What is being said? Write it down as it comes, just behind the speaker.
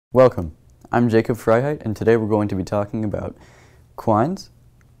Welcome, I'm Jacob Freiheit, and today we're going to be talking about quines,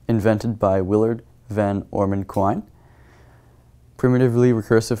 invented by Willard Van Orman Quine, primitively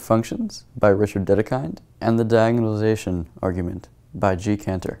recursive functions by Richard Dedekind, and the diagonalization argument by G.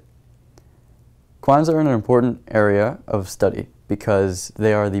 Cantor. Quines are an important area of study because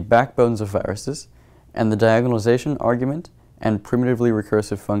they are the backbones of viruses, and the diagonalization argument and primitively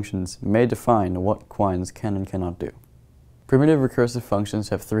recursive functions may define what quines can and cannot do. Primitive recursive functions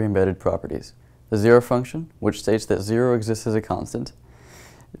have three embedded properties: the zero function, which states that zero exists as a constant;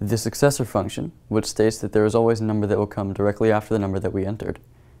 the successor function, which states that there is always a number that will come directly after the number that we entered;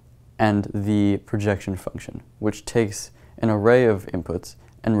 and the projection function, which takes an array of inputs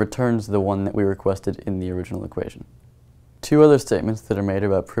and returns the one that we requested in the original equation. Two other statements that are made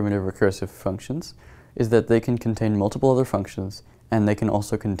about primitive recursive functions is that they can contain multiple other functions, and they can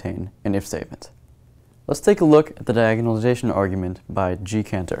also contain an if statement. Let's take a look at the diagonalization argument by G.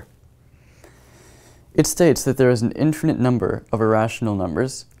 Cantor. It states that there is an infinite number of irrational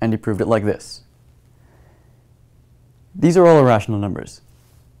numbers, and he proved it like this. These are all irrational numbers,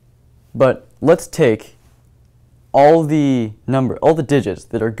 but let's take all the digits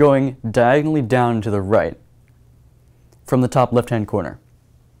that are going diagonally down to the right from the top left-hand corner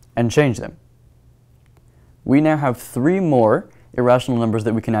and change them. We now have three more irrational numbers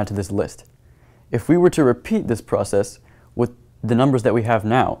that we can add to this list. If we were to repeat this process with the numbers that we have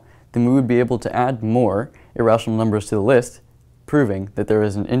now, then we would be able to add more irrational numbers to the list, proving that there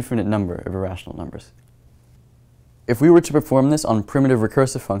is an infinite number of irrational numbers. If we were to perform this on primitive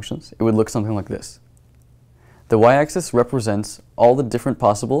recursive functions, it would look something like this. The y-axis represents all the different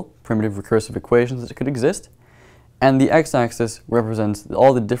possible primitive recursive equations that could exist, and the x-axis represents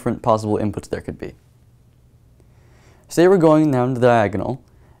all the different possible inputs there could be. Say we're going down the diagonal,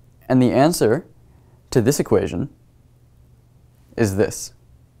 and the answer to this equation is this.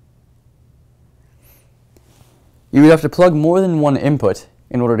 You would have to plug more than one input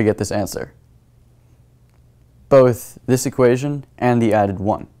in order to get this answer, both this equation and the added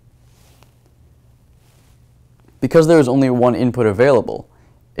one. Because there is only one input available,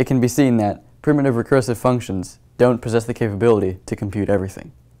 it can be seen that primitive recursive functions don't possess the capability to compute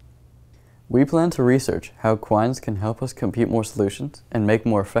everything. We plan to research how quines can help us compute more solutions and make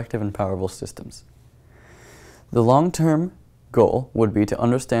more effective and powerful systems. The long-term goal would be to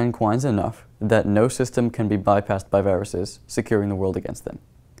understand quines enough that no system can be bypassed by viruses, securing the world against them.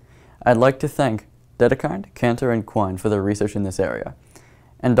 I'd like to thank Dedekind, Cantor, and Quine for their research in this area,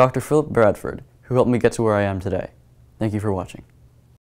 and Dr. Philip Bradford, who helped me get to where I am today. Thank you for watching.